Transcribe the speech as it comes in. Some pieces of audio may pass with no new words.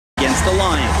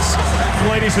Lions.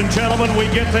 Ladies and gentlemen, we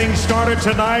get things started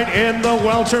tonight in the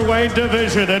welterweight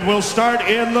division, and we'll start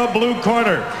in the blue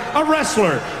corner. A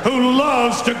wrestler who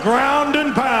loves to ground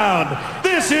and pound.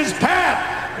 This is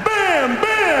Pat Bam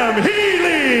Bam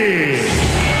Healy.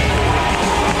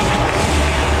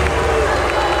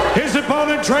 His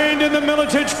opponent trained in the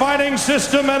Militich fighting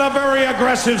system and a very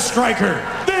aggressive striker.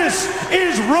 This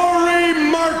is Rory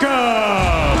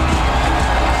Markham.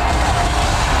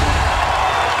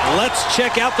 Let's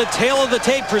check out the tail of the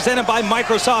tape presented by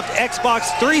Microsoft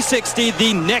Xbox 360,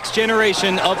 the next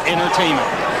generation of entertainment.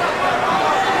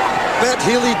 Pat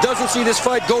Healy doesn't see this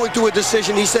fight going to a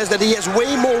decision. He says that he has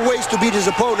way more ways to beat his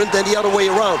opponent than the other way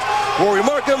around. Rory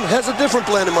Markham has a different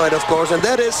plan in mind, of course, and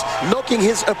that is knocking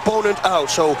his opponent out.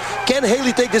 So can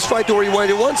Healy take this fight to where he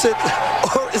wants it,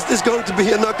 or is this going to be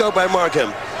a knockout by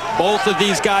Markham? Both of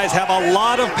these guys have a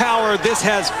lot of power. This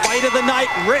has Fight of the Night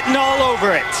written all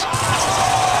over it.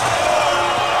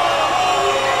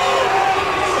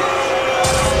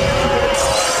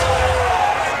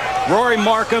 Rory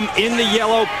Markham in the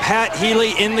yellow, Pat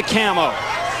Healy in the camo.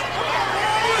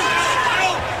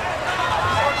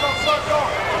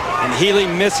 And Healy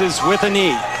misses with a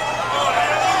knee.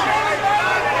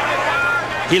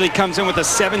 Healy comes in with a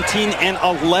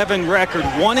 17-11 record,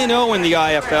 1-0 in the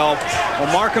IFL,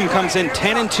 while Markham comes in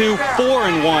 10-2,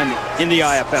 4-1 in the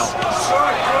IFL.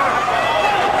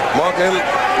 Markham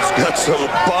has got some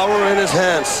power in his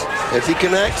hands. If he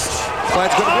connects,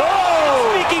 fight's gonna go.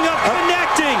 Speaking of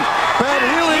connecting, Pat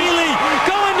Healy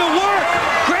going to work,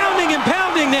 grounding and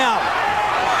pounding now.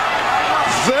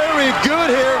 Very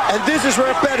good here, and this is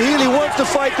where Pat Healy wants the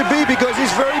fight to be because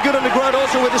he's very good on the ground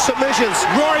also with his submissions.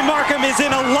 Rory Markham is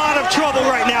in a lot of trouble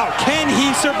right now. Can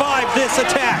he survive this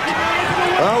attack?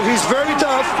 Well, he's very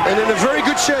tough and in a very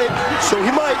good shape, so he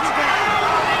might.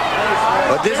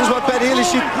 But this is what Pat Healy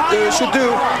should do.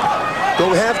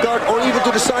 Go half guard or even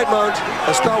to the side mount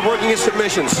and start working his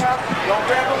submissions.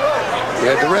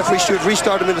 Yeah, the referee should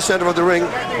restart him in the center of the ring.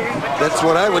 That's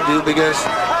what I would do because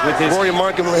Rory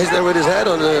Markham is there with his head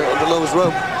on the lowest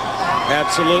rope.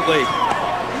 Absolutely.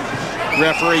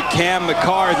 Referee Cam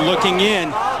McCard looking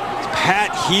in.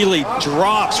 Pat Healy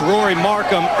drops Rory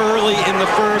Markham early in the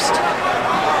first.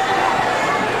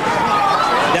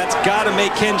 That's got to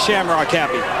make Ken Shamrock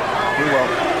happy. He will.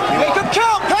 Make him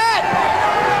count, Pat!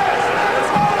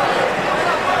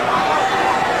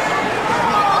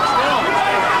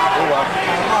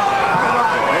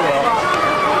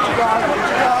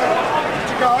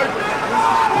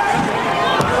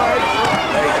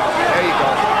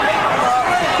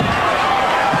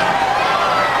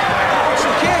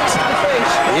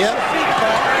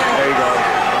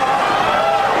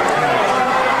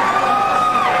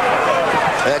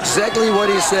 Exactly what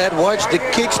he said. Watch the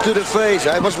kicks to the face.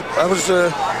 I was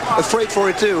afraid for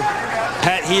it too.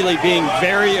 Pat Healy being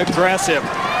very aggressive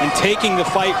and taking the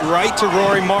fight right to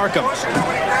Rory Markham.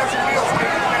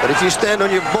 But if you stand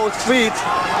on your both feet,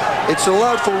 it's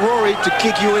allowed for Rory to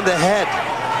kick you in the head.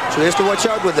 So he has to watch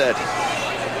out with that.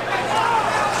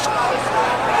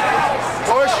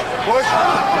 Push, push.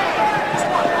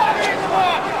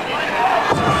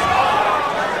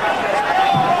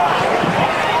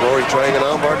 Rory trying an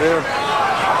armbar there.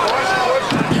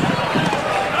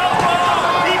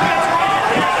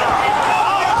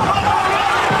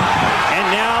 And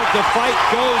now the fight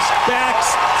goes back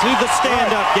to the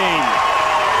stand-up game.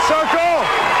 Circle!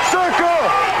 Circle!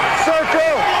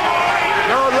 Circle!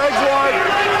 No, legs wide.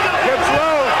 Hips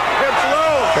low. Hips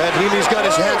low. Pat Healy's got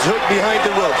his hands hooked behind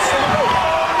the ropes.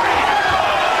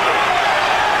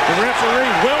 The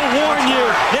referee will warn you.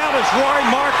 Now it's Rory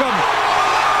Markham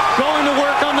going to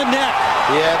work on the neck.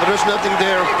 Yeah, but there's nothing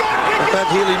there. Pat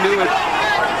Healy knew it.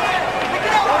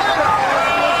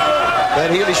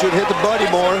 Pat Healy should hit the body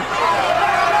more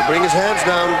to bring his hands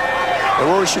down.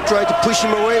 And Rory should try to push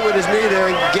him away with his knee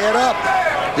there and get up.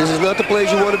 This is not the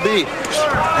place you want to be.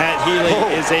 Pat Healy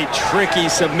is a tricky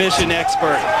submission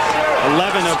expert.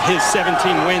 11 of his 17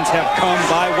 wins have come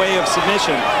by way of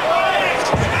submission.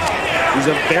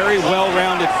 He's a very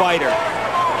well-rounded fighter.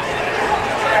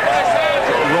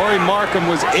 Rory Markham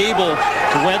was able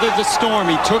to weather the storm.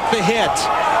 He took the hit,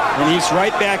 and he's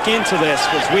right back into this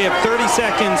because we have 30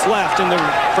 seconds left in the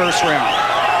first round.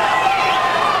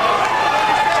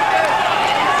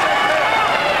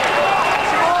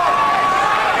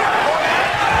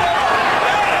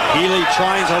 Healy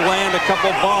trying to land a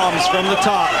couple bombs from the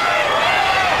top.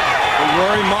 And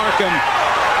Rory Markham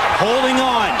holding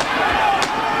on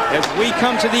as we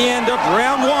come to the end of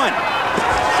round one.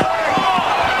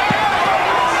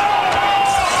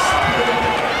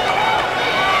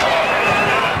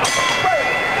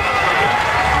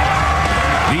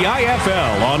 The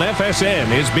IFL on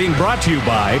FSN is being brought to you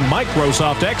by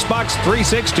Microsoft Xbox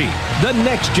 360, the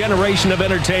next generation of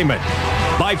entertainment.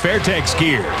 By Fairtex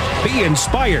Gear, be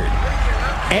inspired.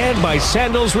 And by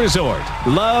Sandals Resort,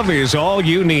 love is all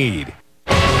you need.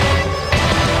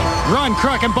 Ron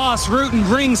Crook and Boss rooting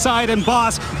ringside, and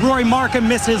Boss Rory Markham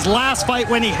missed his last fight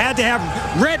when he had to have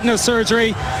retina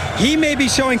surgery. He may be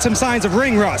showing some signs of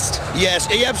ring rust. Yes,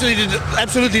 he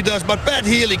absolutely does. But Pat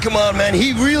Healy, come on, man,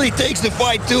 he really takes the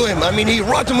fight to him. I mean, he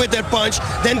rocked him with that punch,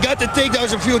 then got the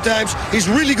takedowns a few times. He's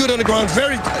really good on the ground,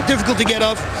 very difficult to get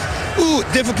off. Ooh,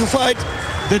 difficult fight.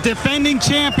 The defending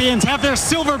champions have their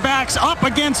silverbacks up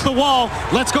against the wall.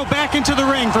 Let's go back into the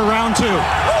ring for round 2.